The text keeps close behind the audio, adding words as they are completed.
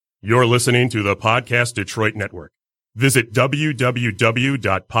You're listening to the Podcast Detroit Network. Visit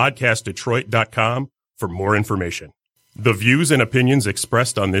www.podcastdetroit.com for more information. The views and opinions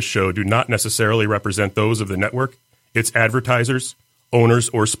expressed on this show do not necessarily represent those of the network, its advertisers, owners,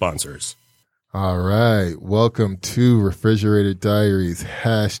 or sponsors. All right. Welcome to Refrigerated Diaries.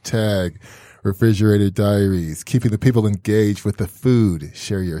 Hashtag Refrigerated Diaries. Keeping the people engaged with the food.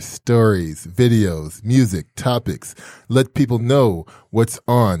 Share your stories, videos, music, topics. Let people know what's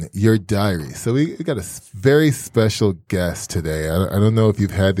on your diary. So we got a very special guest today. I don't know if you've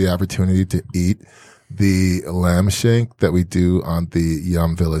had the opportunity to eat the lamb shank that we do on the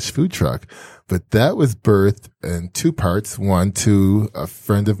Yum Village food truck. But that was birthed in two parts. One, to a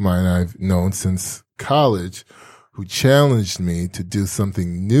friend of mine I've known since college who challenged me to do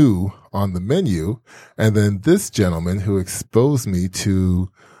something new on the menu. And then this gentleman who exposed me to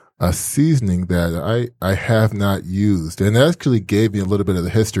a seasoning that I have not used and actually gave me a little bit of the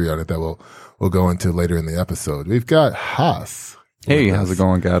history on it that we'll go into later in the episode. We've got Haas. Hey, how's it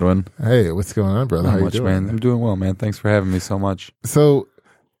going, Godwin? Hey, what's going on, brother? Not How you much, doing? man. I'm doing well, man. Thanks for having me so much. So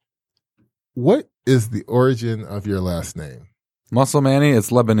what is the origin of your last name? Muscle Manny,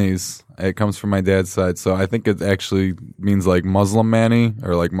 it's Lebanese. It comes from my dad's side, so I think it actually means like Muslim Manny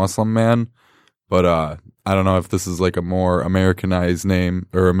or like Muslim man. But I don't know if this is like a more Americanized name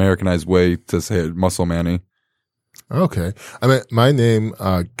or Americanized way to say it, Muscle Manny. Okay. I mean, my name,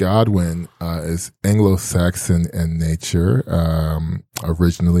 Godwin, is Anglo-Saxon in nature.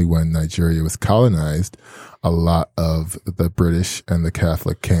 Originally when Nigeria was colonized, a lot of the British and the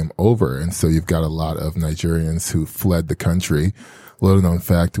Catholic came over. And so you've got a lot of Nigerians who fled the country. Little known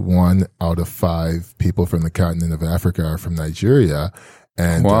fact, 1 out of 5 people from the continent of Africa are from Nigeria.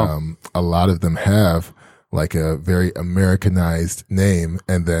 And, wow. A lot of them have like a very Americanized name,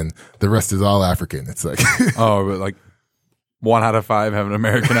 and then the rest is all African. It's like, oh, but like 1 out of 5 have an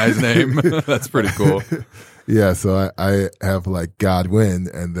Americanized name. That's pretty cool. Yeah, so I have like Godwin,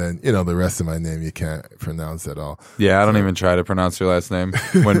 and then, the rest of my name you can't pronounce at all. Yeah, I don't even try to pronounce your last name.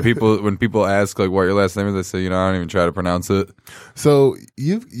 When people ask like what your last name is, I say, I don't even try to pronounce it. So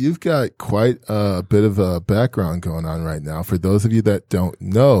you've got quite a bit of a background going on right now. For those of you that don't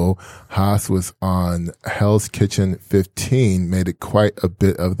know, Haas was on Hell's Kitchen 15, made it quite a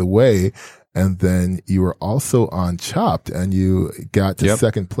bit of the way. And then you were also on Chopped, and you got to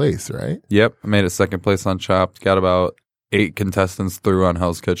second place, right? Yep, I made it second place on Chopped. Got about 8 contestants through on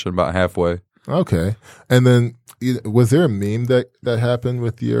Hell's Kitchen, about halfway. Okay, and then was there a meme that happened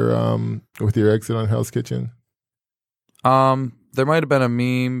with your exit on Hell's Kitchen? There might have been a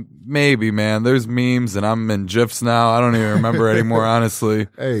meme, maybe. Man, there's memes, and I'm in GIFs now. I don't even remember anymore, honestly.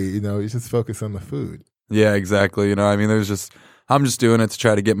 Hey, you just focus on the food. Yeah, exactly. I'm just doing it to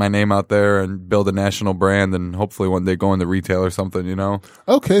try to get my name out there and build a national brand, and hopefully one day go into retail or something,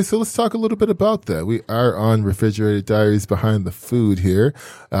 Okay, so let's talk a little bit about that. We are on Refrigerated Diaries Behind the Food here.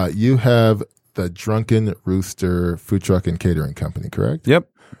 You have the Drunken Rooster Food Truck and Catering Company, correct? Yep.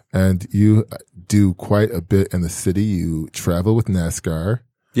 And you do quite a bit in the city. You travel with NASCAR.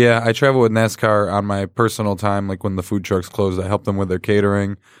 Yeah, I travel with NASCAR on my personal time, like when the food trucks close, I help them with their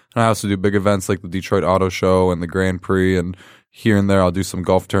catering. And I also do big events like the Detroit Auto Show and the Grand Prix, and here and there I'll do some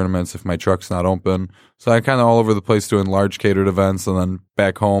golf tournaments if my truck's not open. So I'm kind of all over the place doing large catered events, and then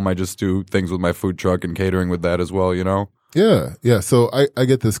back home I just do things with my food truck and catering with that as well, Yeah. So I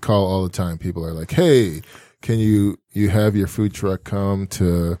get this call all the time. People are like, hey, can you have your food truck come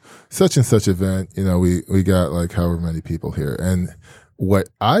to such and such event? We got like however many people here. And what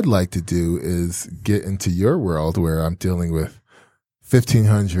I'd like to do is get into your world where I'm dealing with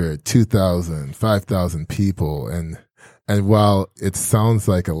 1,500, 2,000, 5,000 people. And while it sounds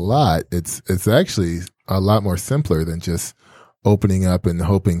like a lot, it's actually a lot more simpler than just opening up and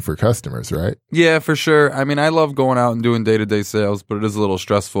hoping for customers, right? Yeah, for sure. I mean, I love going out and doing day-to-day sales, but it is a little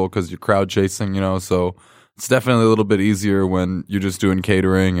stressful because you're crowd chasing, so it's definitely a little bit easier when you're just doing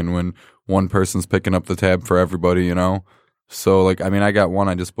catering and when one person's picking up the tab for everybody, So, I got one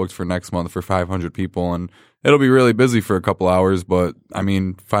I just booked for next month for 500 people, and it'll be really busy for a couple hours, but,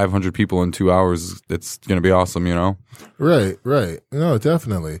 500 people in 2 hours, it's going to be awesome, Right. No,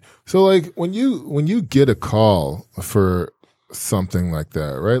 definitely. So, when you get a call for something like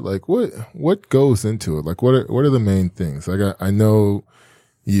that, right? Like, what goes into it? Like, what are the main things? Like, I know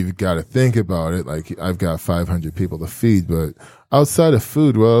you've got to think about it. Like, I've got 500 people to feed, but outside of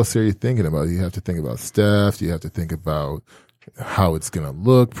food, what else are you thinking about? You have to think about staff. You have to think about how it's going to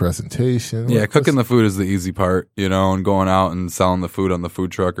look, presentation. Yeah, cooking the food is the easy part, and going out and selling the food on the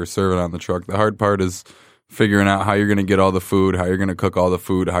food truck or serving on the truck. The hard part is figuring out how you're going to get all the food, how you're going to cook all the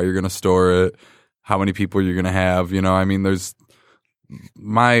food, how you're going to store it, how many people you're going to have. There's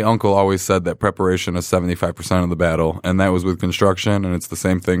my uncle always said that preparation is 75% of the battle, and that was with construction, and it's the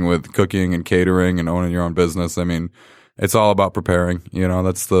same thing with cooking and catering and owning your own business. I mean, it's all about preparing.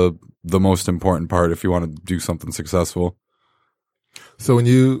 That's the most important part if you want to do something successful. So when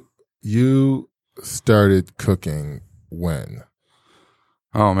you started cooking, when?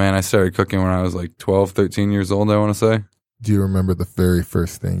 Oh man, I started cooking when I was like 12, 13 years old, I want to say. Do you remember the very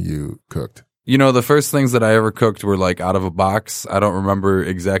first thing you cooked? The first things that I ever cooked were like out of a box. I don't remember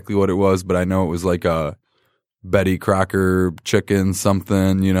exactly what it was, but I know it was like a Betty Crocker chicken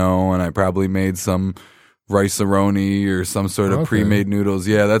something, and I probably made some rice-a-roni or some sort of pre-made noodles.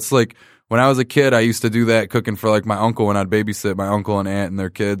 Yeah, that's like when I was a kid, I used to do that cooking for like my uncle when I'd babysit my uncle and aunt and their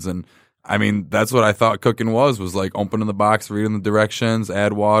kids. And I mean, that's what I thought cooking was like opening the box, reading the directions,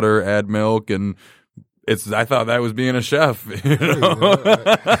 add water, add milk, and I thought that was being a chef.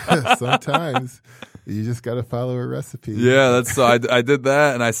 Sometimes you just got to follow a recipe. Yeah, so I did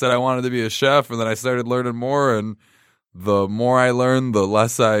that, and I said I wanted to be a chef, and then I started learning more, and the more I learned, the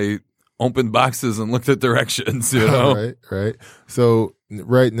less I opened boxes and looked at directions, Right. So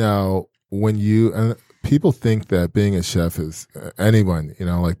right now, when people think that being a chef is anyone,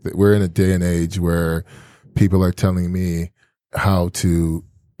 we're in a day and age where people are telling me how to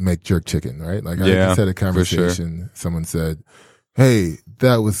make jerk chicken, right? Like I just had a conversation. Sure. Someone said, "Hey,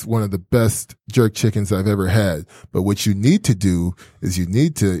 that was one of the best jerk chickens I've ever had. But what you need to do is you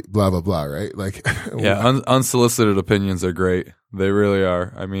need to blah, blah, blah," right? Like, yeah, unsolicited opinions are great. They really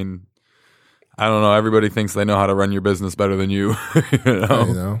are. I mean, I don't know. Everybody thinks they know how to run your business better than you.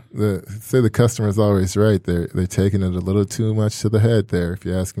 Say the customer's always right. They're taking it a little too much to the head there, if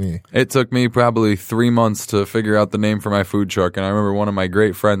you ask me. It took me probably 3 months to figure out the name for my food truck. And I remember one of my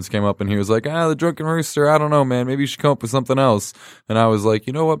great friends came up and he was like, the Drunken Rooster, I don't know, man. Maybe you should come up with something else. And I was like,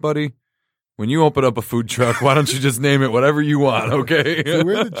 you know what, buddy? When you open up a food truck, why don't you just name it whatever you want, okay? So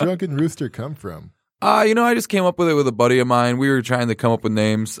where did Drunken Rooster come from? I just came up with it with a buddy of mine. We were trying to come up with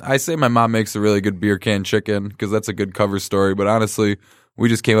names. I say my mom makes a really good beer can chicken because that's a good cover story. But honestly, we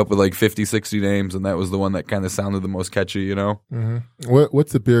just came up with like 50, 60 names, and that was the one that kind of sounded the most catchy, Mm-hmm.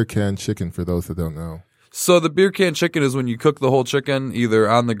 What's a beer can chicken for those that don't know? So the beer can chicken is when you cook the whole chicken either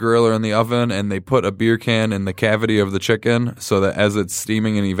on the grill or in the oven, and they put a beer can in the cavity of the chicken so that as it's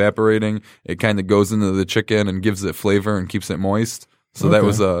steaming and evaporating, it kind of goes into the chicken and gives it flavor and keeps it moist. So that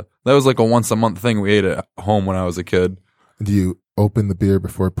was like a once a month thing we ate at home when I was a kid. Do you open the beer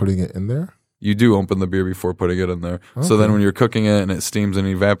before putting it in there? You do open the beer before putting it in there. Okay. So then when you're cooking it and it steams and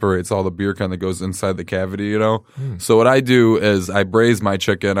evaporates, all the beer kind of goes inside the cavity, So what I do is I braise my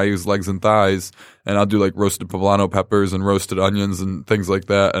chicken. I use legs and thighs, and I'll do like roasted poblano peppers and roasted onions and things like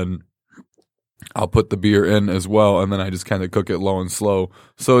that. And I'll put the beer in as well, and then I just kind of cook it low and slow.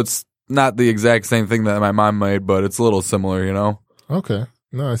 So it's not the exact same thing that my mom made, but it's a little similar, Okay.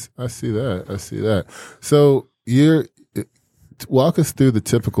 No, I see that. So walk us through the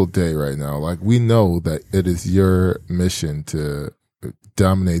typical day right now. Like, we know that it is your mission to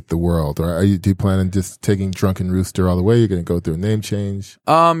dominate the world. Or do you plan on just taking Drunken Rooster all the way? You're going to go through a name change?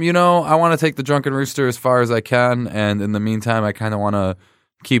 I want to take the Drunken Rooster as far as I can. And in the meantime, I kind of want to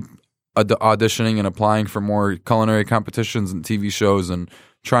keep auditioning and applying for more culinary competitions and TV shows and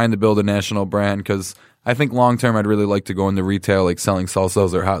trying to build a national brand, because I think long term I'd really like to go into retail, like selling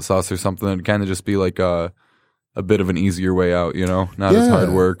salsas or hot sauce or something, and kind of just be like a bit of an easier way out, not as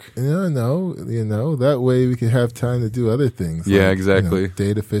hard work. No, that way we can have time to do other things. Yeah, exactly.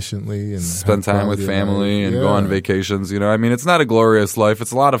 Date efficiently and spend time with family and go on vacations. I mean, it's not a glorious life.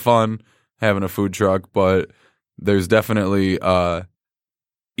 It's a lot of fun having a food truck, but there's definitely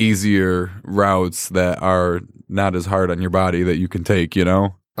easier routes that are not as hard on your body that you can take,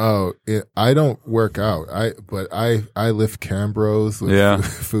 Oh, I don't work out. But I lift Cambros with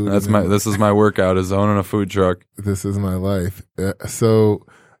food. This is my workout, is owning a food truck. This is my life. So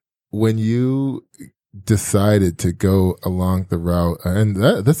when you decided to go along the route, and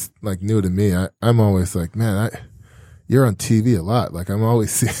that's like new to me, I'm always like, man, you're on TV a lot. Like, I'm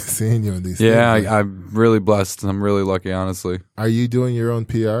always seeing you in these things. Yeah, I'm really blessed. I'm really lucky, honestly. Are you doing your own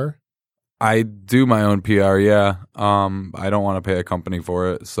PR? I do my own PR, yeah. I don't want to pay a company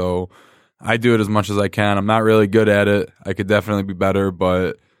for it, so I do it as much as I can. I'm not really good at it. I could definitely be better,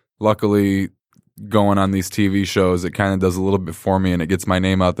 but luckily going on these TV shows, it kind of does a little bit for me, and it gets my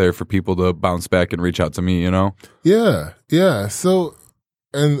name out there for people to bounce back and reach out to me, Yeah. So,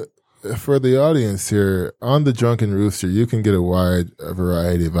 and for the audience here, on the Drunken Rooster, you can get a wide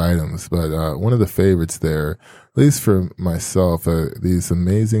variety of items, but one of the favorites there, at least for myself, these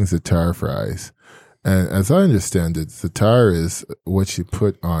amazing za'atar fries. And as I understand it, za'atar is what you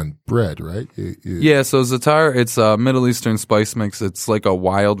put on bread, right? Yeah, so za'atar, it's a Middle Eastern spice mix. It's like a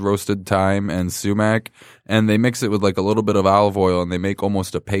wild roasted thyme and sumac, and they mix it with like a little bit of olive oil, and they make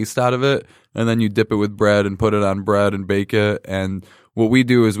almost a paste out of it, and then you dip it with bread and put it on bread and bake it. And what we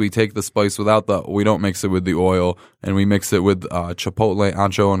do is we take the spice we don't mix it with the oil, and we mix it with chipotle,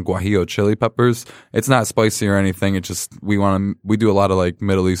 ancho, and guajillo chili peppers. It's not spicy or anything. It just, we do a lot of like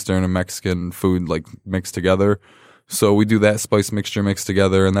Middle Eastern and Mexican food like mixed together. So we do that spice mixture mixed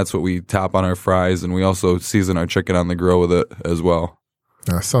together, and that's what we top on our fries, and we also season our chicken on the grill with it as well.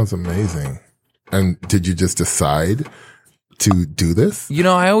 That sounds amazing. And did you just decide to do this?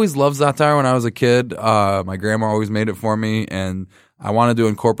 I always loved za'atar when I was a kid. My grandma always made it for me, and I wanted to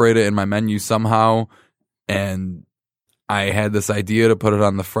incorporate it in my menu somehow. And I had this idea to put it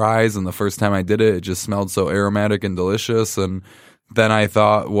on the fries, and the first time I did it, it just smelled so aromatic and delicious. And then I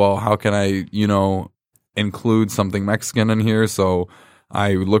thought, well, how can I, include something Mexican in here? So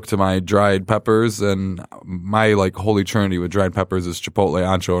I looked to my dried peppers, and my like holy trinity with dried peppers is chipotle,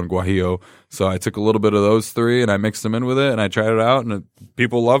 ancho, and guajillo. So I took a little bit of those three and I mixed them in with it, and I tried it out, and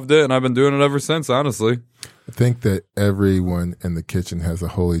people loved it, and I've been doing it ever since, honestly. I think that everyone in the kitchen has a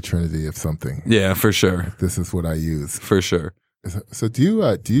holy trinity of something. Yeah, for sure. This is what I use. For sure. So do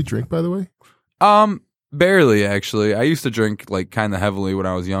you drink, by the way? Barely, actually. I used to drink like kind of heavily when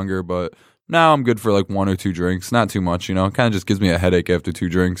I was younger, but now I'm good for like 1 or 2 drinks. Not too much, It kind of just gives me a headache after 2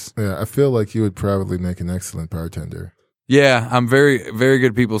 drinks. Yeah, I feel like you would probably make an excellent bartender. Yeah, I'm very, very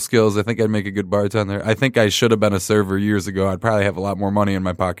good people skills. I think I'd make a good bartender. I think I should have been a server years ago. I'd probably have a lot more money in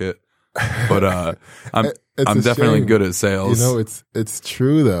my pocket. But I'm definitely shame. good at sales. It's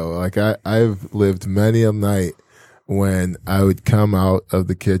true though. Like I've lived many a night when I would come out of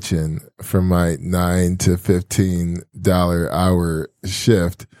the kitchen from my $9 to $15 hour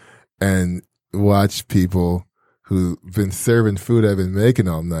shift and watch people who've been serving food I've been making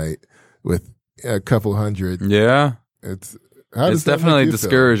all night with a couple hundred. Yeah. It's definitely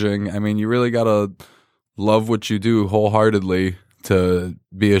discouraging. Feel? I mean, you really got to love what you do wholeheartedly to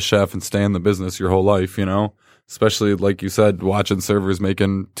be a chef and stay in the business your whole life, especially like you said, watching servers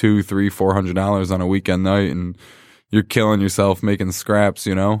making $200, $300, $400 on a weekend night, and you're killing yourself making scraps,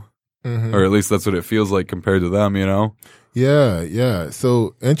 Mm-hmm. Or at least that's what it feels like compared to them, Yeah.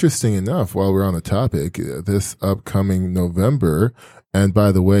 So interesting enough, while we're on the topic, this upcoming November, and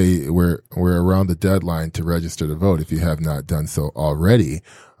by the way, we're around the deadline to register to vote if you have not done so already.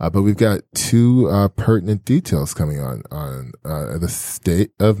 But we've got 2 pertinent details coming on. The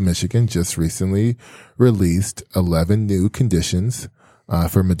state of Michigan just recently released 11 new conditions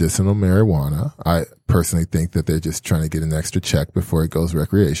for medicinal marijuana. I personally think that they're just trying to get an extra check before it goes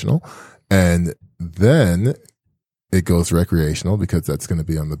recreational. And then it goes recreational because that's going to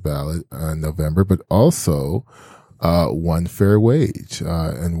be on the ballot in November, but also one fair wage,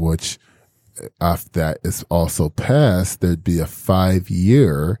 in which if that is also passed, there'd be a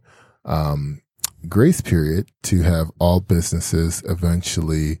 5-year grace period to have all businesses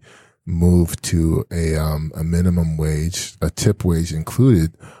eventually move to a minimum wage, a tip wage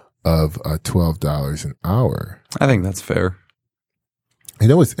included, of $12 an hour. I think that's fair.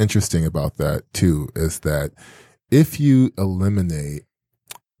 What's interesting about that too is that if you eliminate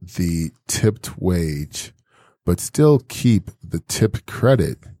the tipped wage, but still keep the tip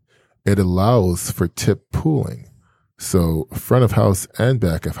credit, it allows for tip pooling. So front of house and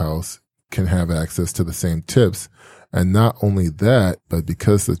back of house can have access to the same tips. And not only that, but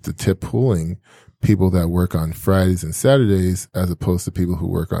because of the tip pooling, people that work on Fridays and Saturdays, as opposed to people who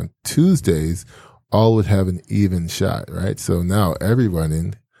work on Tuesdays, all would have an even shot, right? So now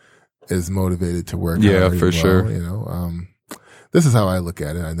everyone is motivated to work. Yeah, for sure. This is how I look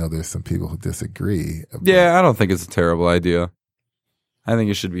at it. I know there's some people who disagree. Yeah, I don't think it's a terrible idea. I think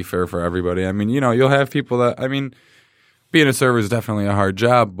it should be fair for everybody. I mean, you'll have people that, being a server is definitely a hard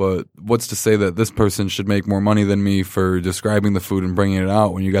job, but what's to say that this person should make more money than me for describing the food and bringing it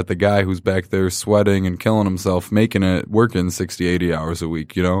out when you got the guy who's back there sweating and killing himself, making it, working 60, 80 hours a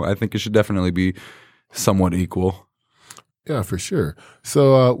week, I think it should definitely be somewhat equal. Yeah, for sure.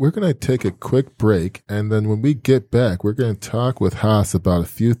 So we're going to take a quick break, and then when we get back, we're going to talk with Haas about a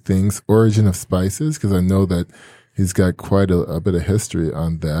few things, origin of spices, because I know that he's got quite a bit of history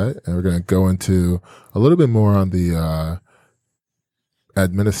on that, and we're going to go into a little bit more on the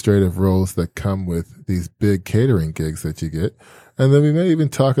administrative roles that come with these big catering gigs that you get. And then we may even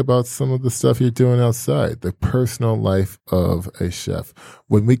talk about some of the stuff you're doing outside, the personal life of a chef,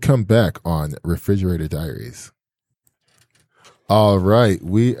 when we come back on Refrigerator Diaries. All right,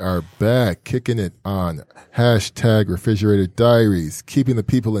 we are back, kicking it on hashtag Refrigerated Diaries, keeping the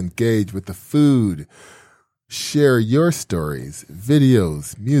people engaged with the food. Share your stories,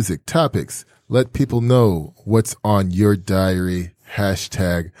 videos, music, topics. Let people know what's on your diary.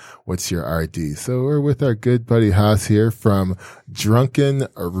 Hashtag what's your RD. So we're with our good buddy Haas here from Drunken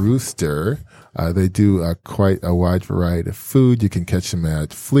Rooster. They do quite a wide variety of food. You can catch them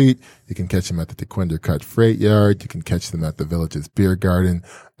at Fleet. You can catch them at the DeQuinder Cut Freight Yard. You can catch them at the Village's Beer Garden,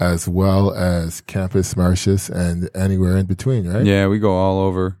 as well as Campus Martius and anywhere in between, right? Yeah, we go all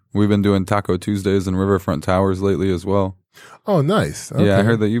over. We've been doing Taco Tuesdays and Riverfront Towers lately as well. Oh, nice. Okay. Yeah, I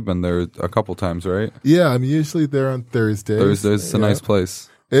heard that you've been there a couple times, right? Yeah, I'm usually there on Thursdays. Thursdays, it's a nice place.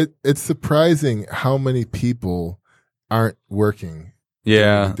 It's surprising how many people aren't working.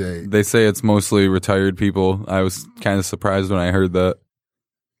 Yeah, the day. They say it's mostly retired people. I was kind of surprised when I heard that.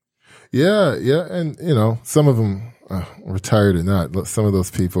 Yeah, and some of them retired or not. Some of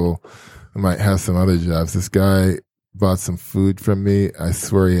those people might have some other jobs. This guy bought some food from me. I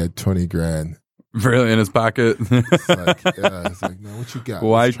swear he had 20 grand. Really, in his pocket? It's like, no, what you got?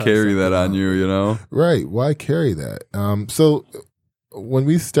 Why carry that on you, Right, why carry that? So when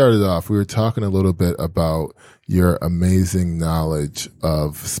we started off, we were talking a little bit about your amazing knowledge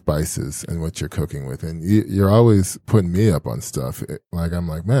of spices and what you're cooking with. And you're always putting me up on stuff. I'm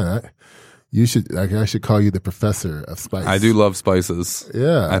like, man, I should call you the professor of spice. I do love spices.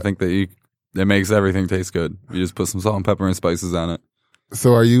 Yeah. I think that it makes everything taste good. You just put some salt and pepper and spices on it.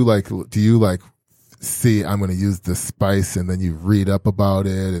 So do you see, I'm going to use this spice, and then you read up about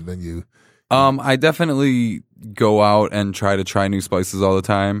it, and then you... I definitely go out and try new spices all the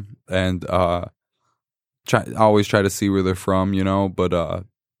time, and always try to see where they're from, but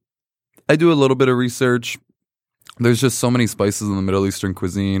I do a little bit of research. There's just so many spices in the Middle Eastern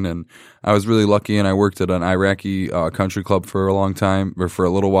cuisine, and I was really lucky, and I worked at an Iraqi country club for a long time, or for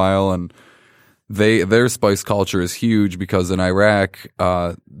a little while, and their spice culture is huge because in Iraq,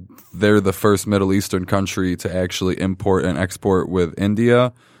 they're the first Middle Eastern country to actually import and export with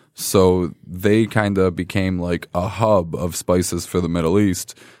India. So they kind of became like a hub of spices for the Middle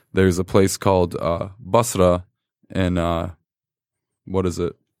East. There's a place called Basra in in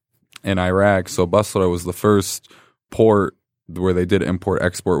Iraq. So Basra was the first port where they did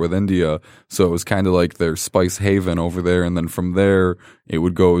import-export with India. So it was kind of like their spice haven over there. And then from there, it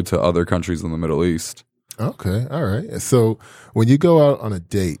would go to other countries in the Middle East. Okay. All right. So when you go out on a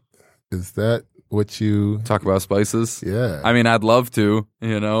date, is that what you... Talk about spices? Yeah. I mean, I'd love to,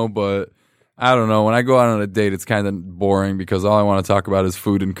 but I don't know. When I go out on a date, it's kind of boring because all I want to talk about is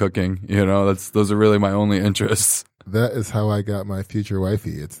food and cooking. Those are really my only interests. That is how I got my future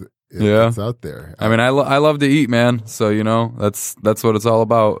wifey. It's out there. I mean, I love to eat, man. So, that's what it's all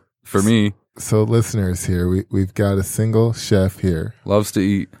about for me. So listeners here, we've got a single chef here. Loves to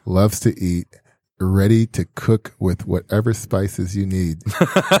eat. Ready to cook with whatever spices you need.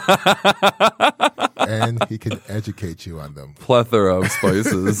 And he can educate you on them. Plethora of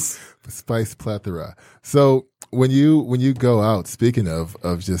spices. Spice plethora. So when you go out, speaking of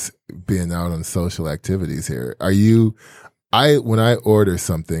just being out on social activities here, when I order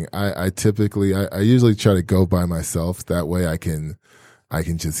something, I usually try to go by myself. That way I can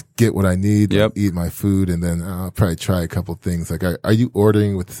just get what I need, and eat my food, and then I'll probably try a couple things. Like, are you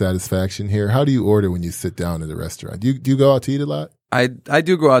ordering with satisfaction here? How do you order when you sit down at a restaurant? Do you go out to eat a lot? I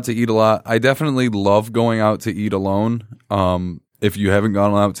do go out to eat a lot. I definitely love going out to eat alone. If you haven't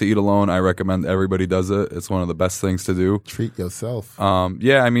gone out to eat alone, I recommend everybody does it. It's one of the best things to do. Treat yourself.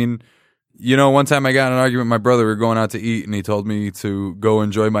 Yeah, I mean, one time I got in an argument with my brother. We were going out to eat, and he told me to go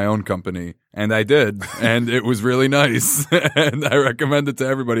enjoy my own company. And I did, and it was really nice. And I recommend it to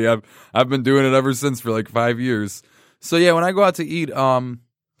everybody. I've been doing it ever since for like 5 years. So yeah, when I go out to eat,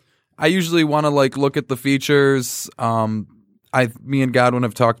 I usually want to look at the features. Me and Godwin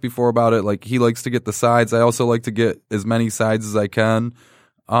have talked before about it. Like, he likes to get the sides. I also like to get as many sides as I can.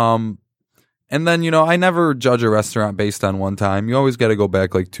 And then, I never judge a restaurant based on one time. You always got to go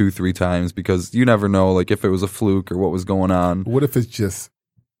back 2-3 times because you never know if it was a fluke or what was going on. What if it's just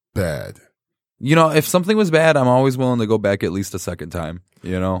bad? If something was bad, I'm always willing to go back at least a second time.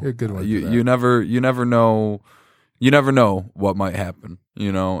 You're a good one. You never know what might happen.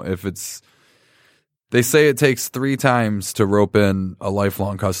 If it's, they say it takes 3 times to rope in a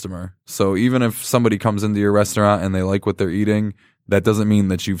lifelong customer. So even if somebody comes into your restaurant and they like what they're eating, that doesn't mean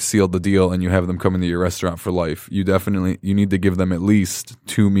that you've sealed the deal and you have them come into your restaurant for life. You need to give them at least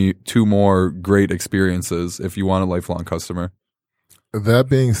 2 more great experiences if you want a lifelong customer. That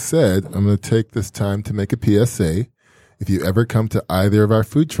being said, I'm going to take this time to make a PSA. If you ever come to either of our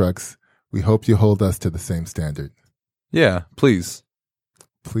food trucks, we hope you hold us to the same standard. Yeah, please.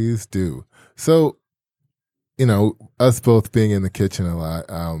 Please do. So, us both being in the kitchen a lot,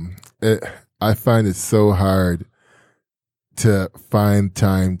 I find it so hard to find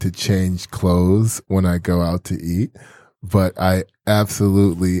time to change clothes when I go out to eat, but I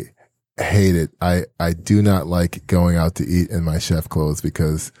absolutely hate it. I do not like going out to eat in my chef clothes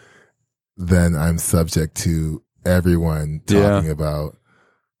because then I'm subject to everyone talking about.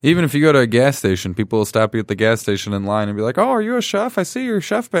 Even if you go to a gas station, people will stop you at the gas station in line and be like, "Oh, are you a chef? I see your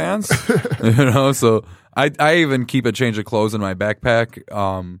chef pants." So I even keep a change of clothes in my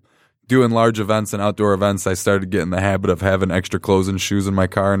backpack. Doing large events and outdoor events, I started getting the habit of having extra clothes and shoes in my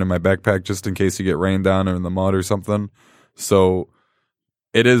car and in my backpack just in case you get rained on or in the mud or something. So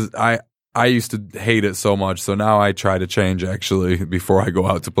it is, I used to hate it so much. So now I try to change actually before I go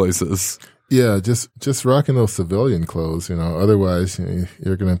out to places. Yeah, just rocking those civilian clothes, otherwise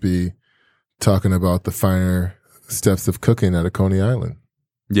you're going to be talking about the finer steps of cooking at a Coney Island.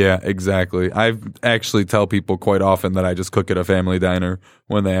 Yeah, exactly. I actually tell people quite often that I just cook at a family diner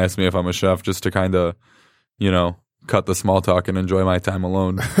when they ask me if I'm a chef, just to kind of, cut the small talk and enjoy my time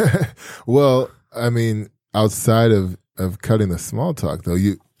alone. Well, I mean, outside of cutting the small talk, though,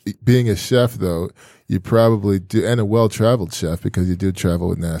 you being a chef, though, you probably do, and a well-traveled chef because you do travel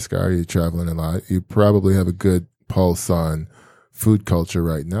with NASCAR, you're traveling a lot, you probably have a good pulse on food culture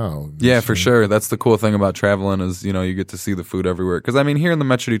right now. Yeah, for sure. That's the cool thing about traveling is, you get to see the food everywhere. Because, I mean, here in the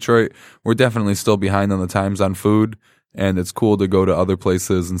Metro Detroit, we're definitely still behind on the times on food. And it's cool to go to other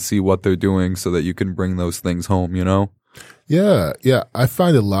places and see what they're doing so that you can bring those things home, Yeah. I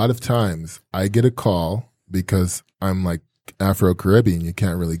find a lot of times I get a call because I'm like Afro-Caribbean. You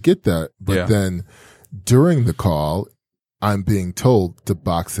can't really get that. But then during the call, I'm being told to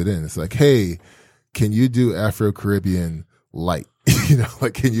box it in. It's like, hey, can you do Afro-Caribbean light?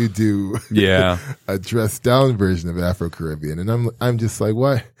 Like, can you do a dressed down version of Afro-Caribbean? And I'm just like,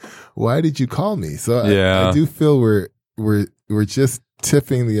 why did you call me? So I do feel we're just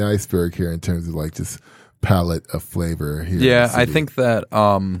tipping the iceberg here in terms of like just palette of flavor here. Yeah, I think that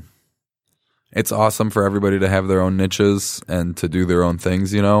it's awesome for everybody to have their own niches and to do their own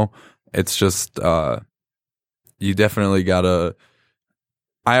things, It's just you definitely gotta.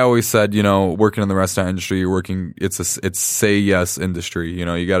 I always said, working in the restaurant industry, it's say yes industry.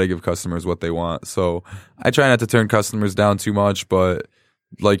 You got to give customers what they want. So I try not to turn customers down too much, but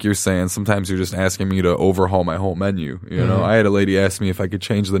like you're saying, sometimes you're just asking me to overhaul my whole menu. I had a lady ask me if I could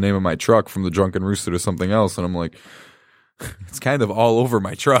change the name of my truck from the Drunken Rooster to something else, and I'm like, it's kind of all over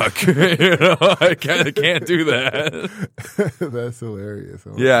my truck. I kind of can't do that. That's hilarious.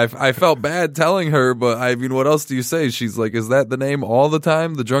 Yeah, I felt bad telling her, but I mean, what else do you say? She's like, is that the name all the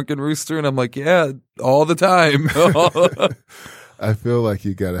time, the Drunken Rooster? And I'm like, yeah, all the time. I feel like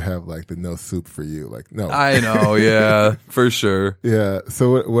you got to have like the no soup for you. Like, no. I know, yeah, for sure. Yeah.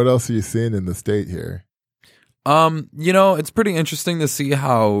 So what else are you seeing in the state here? It's pretty interesting to see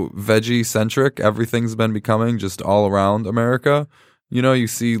how veggie centric everything's been becoming just all around America. You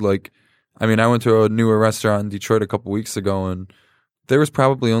see I went to a newer restaurant in Detroit a couple weeks ago and there was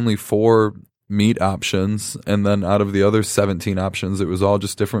probably only 4 meat options. And then out of the other 17 options, it was all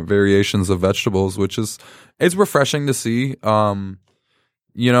just different variations of vegetables, which it's refreshing to see.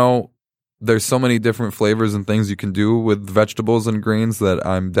 There's so many different flavors and things you can do with vegetables and greens that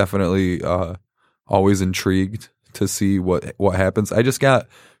I'm definitely, always intrigued to see what happens. I just got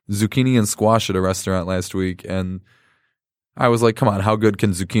zucchini and squash at a restaurant last week, and I was like, come on, how good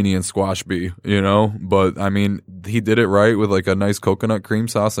can zucchini and squash be, But, I mean, he did it right with, like, a nice coconut cream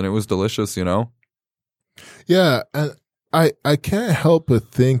sauce, and it was delicious, Yeah, and I can't help but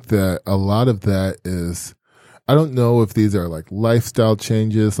think that a lot of that is, I don't know if these are, like, lifestyle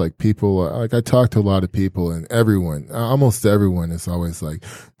changes, like people, like I talk to a lot of people, and almost everyone is always like,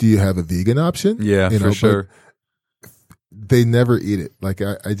 do you have a vegan option? Yeah, for sure. They never eat it. Like,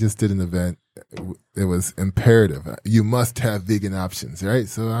 I just did an event. It was imperative. You must have vegan options, right?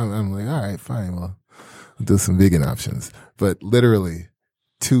 So I'm like, all right, fine. Well, I'll do some vegan options. But literally,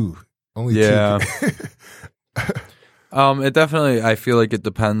 only 2. It definitely, I feel like it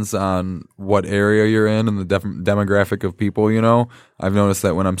depends on what area you're in and the demographic of people, I've noticed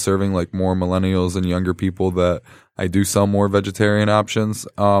that when I'm serving like more millennials and younger people that I do sell more vegetarian options.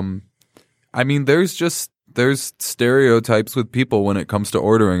 I mean, there's stereotypes with people when it comes to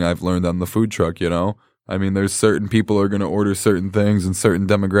ordering, I've learned on the food truck, I mean, there's certain people are going to order certain things and certain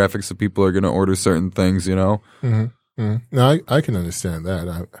demographics of people are going to order certain things, Mm-hmm. Mm-hmm. No, I can understand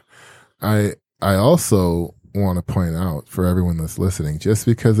that. I also want to point out for everyone that's listening, just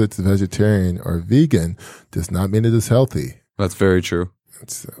because it's vegetarian or vegan does not mean it is healthy. That's very true.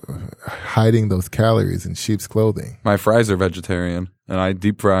 It's hiding those calories in sheep's clothing. My fries are vegetarian, and I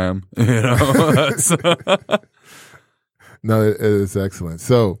deep fry them. You know, No, it is excellent.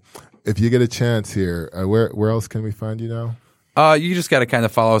 So, if you get a chance here, where else can we find you now? You just got to kind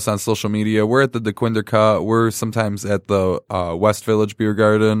of follow us on social media. We're at the DeQuinder Cut. We're sometimes at the West Village Beer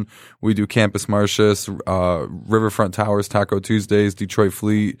Garden. We do Campus Martius, Riverfront Towers, Taco Tuesdays, Detroit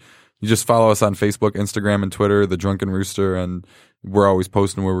Fleet. You just follow us on Facebook, Instagram, and Twitter, The Drunken Rooster, and we're always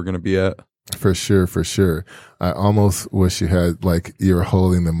posting where we're going to be at. For sure, for sure. I almost wish you had, like, you were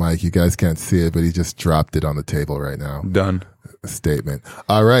holding the mic. You guys can't see it, but he just dropped it on the table right now. Done. Statement.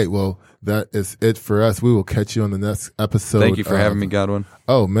 All right. Well, that is it for us. We will catch you on the next episode. Thank you for having me, Godwin.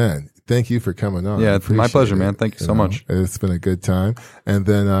 Oh, man. Thank you for coming on. Yeah, it's my pleasure, man. Thank you so much. It's been a good time. And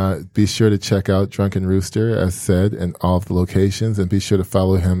then be sure to check out Drunken Rooster, as said, in all of the locations. And be sure to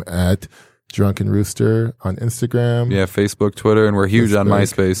follow him at Drunken Rooster on Instagram. Yeah, Facebook, Twitter, and we're huge on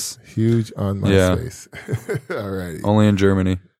MySpace. Huge on MySpace. Yeah. All righty. Only in Germany.